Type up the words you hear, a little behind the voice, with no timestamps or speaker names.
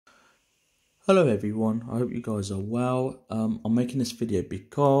Hello everyone, I hope you guys are well. I'm making this video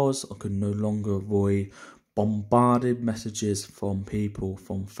because I could no longer avoid bombarded messages from people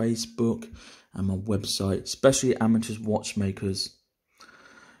from Facebook and my website, especially amateurs, watchmakers,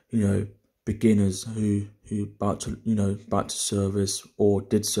 beginners who about to service or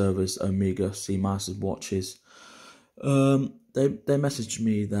did service Omega Seamaster watches. They messaged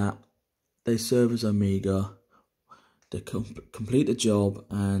me that they service Omega, they complete the job,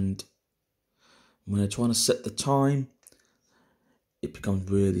 and when they're trying to set the time, it becomes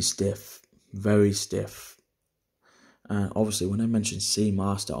really stiff, very stiff. And obviously when I mentioned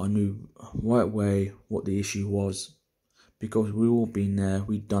Seamaster, I knew right away what the issue was, because we've all been there,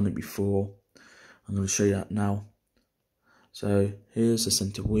 we've done it before. I'm going to show you that now. So here's the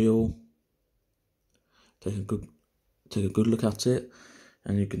center wheel. Take a good look at it,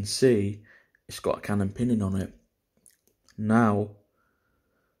 and you can see it's got a cannon pinion on it. Now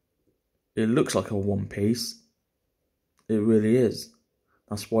it looks like a one piece. It really is.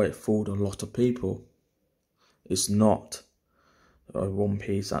 That's why it fooled a lot of people. It's not a one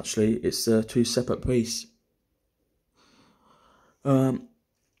piece actually. It's two separate pieces.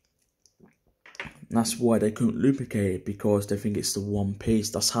 That's why they couldn't lubricate it, because they think it's the one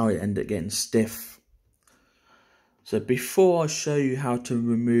piece. That's how it ended up getting stiff. So before I show you how to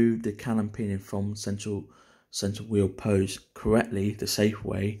remove the cannon pinion from center wheel post correctly, the safe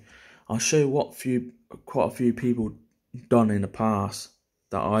way, I'll show you what quite a few people done in the past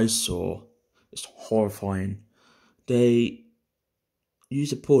that I saw. It's horrifying. They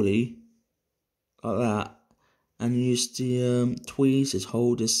use a pulley like that and use the tweezers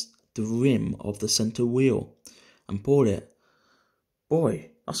hold the rim of the center wheel and pull it.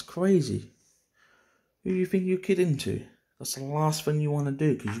 Boy, that's crazy. Who do you think you're kidding to? That's the last thing you want to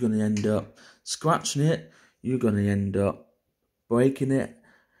do, because you're going to end up scratching it, you're going to end up breaking it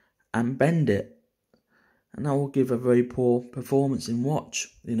and bend it, and that will give a very poor performance in watch,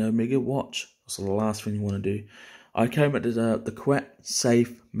 Omega watch. That's the last thing you want to do. I came up with the correct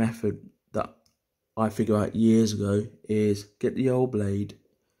safe method that I figured out years ago is get the old blade,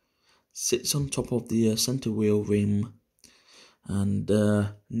 sits on top of the center wheel rim, and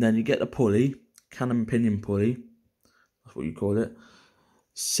then you get the pulley, cannon pinion pulley, that's what you call it,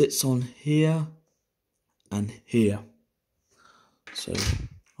 sits on here and here. So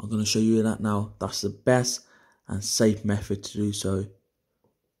I'm going to show you that now. That's the best and safe method to do so.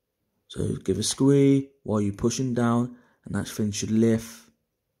 So give a squeeze while you're pushing down, and that thing should lift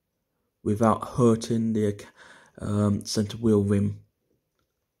without hurting the center wheel rim.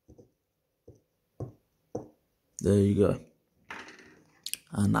 There you go.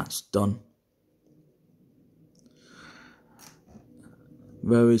 And that's done.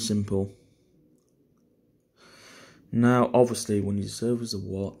 Very simple. Now obviously when you service a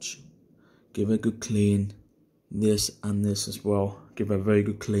watch, give it a good clean. This and this as well, give it a very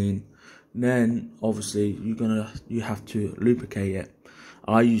good clean. Then obviously you have to lubricate it.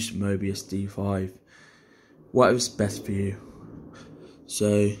 I use Mobius D5, whatever's best for you.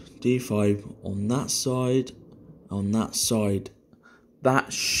 So D5 on that side, on that side.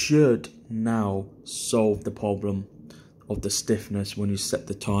 That should now solve the problem of the stiffness when you set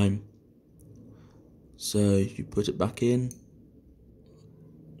the time. So you put it back in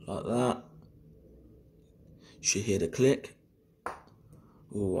like that. You should hear the click.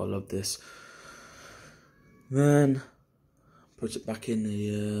 Oh, I love this. Then put it back in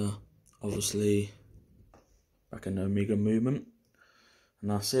the obviously back in the Omega movement,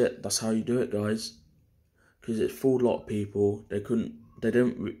 and that's it. That's how you do it, guys. Because it fooled a lot of people. They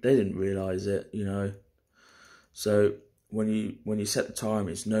didn't realize it, So when you set the time,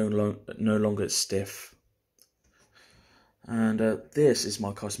 it's no longer stiff. And this is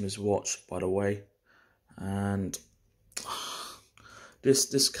my customer's watch, by the way, and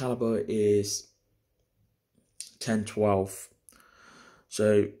this caliber is 1012.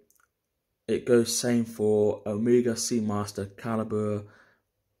 So it goes same for Omega Seamaster caliber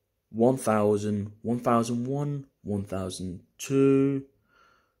 1000, 1001, 1002,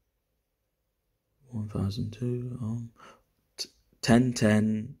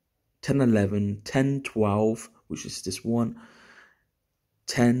 1010, 1011, 1012, which is this one,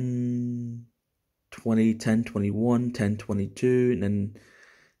 1020, 1021, 1022, and then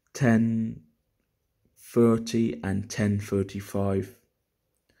 1030 and 1035.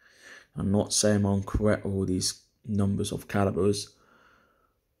 I'm not saying I'm correct all these numbers of calibers,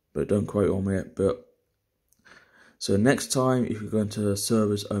 but don't quote on me. But so next time, if you're going to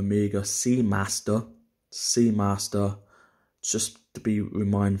service Omega Seamaster, just to be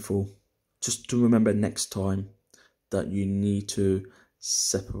mindful, just to remember next time that you need to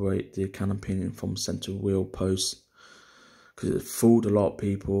separate the cannon pinion from central wheel post, because it fooled a lot of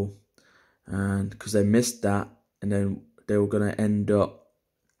people, and because they missed that, and then they were going to end up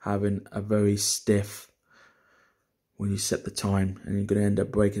having a very stiff when you set the time, and you're going to end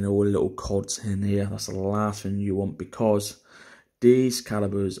up breaking all the little cods in here. That's the last thing you want, because these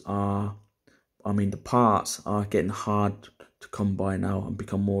calibers are, I mean, the parts are getting hard to come by now and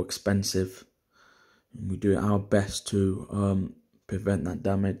become more expensive. And we do our best to prevent that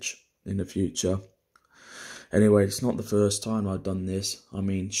damage in the future. Anyway, it's not the first time I've done this. I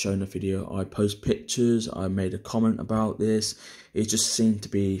mean, showing a video, I post pictures, I made a comment about this. It just seemed to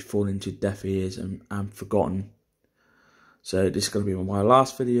be falling to deaf ears and forgotten. So this is going to be my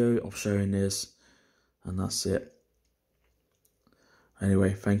last video of showing this, and that's it.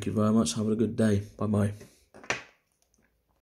 Anyway, thank you very much. Have a good day. Bye bye.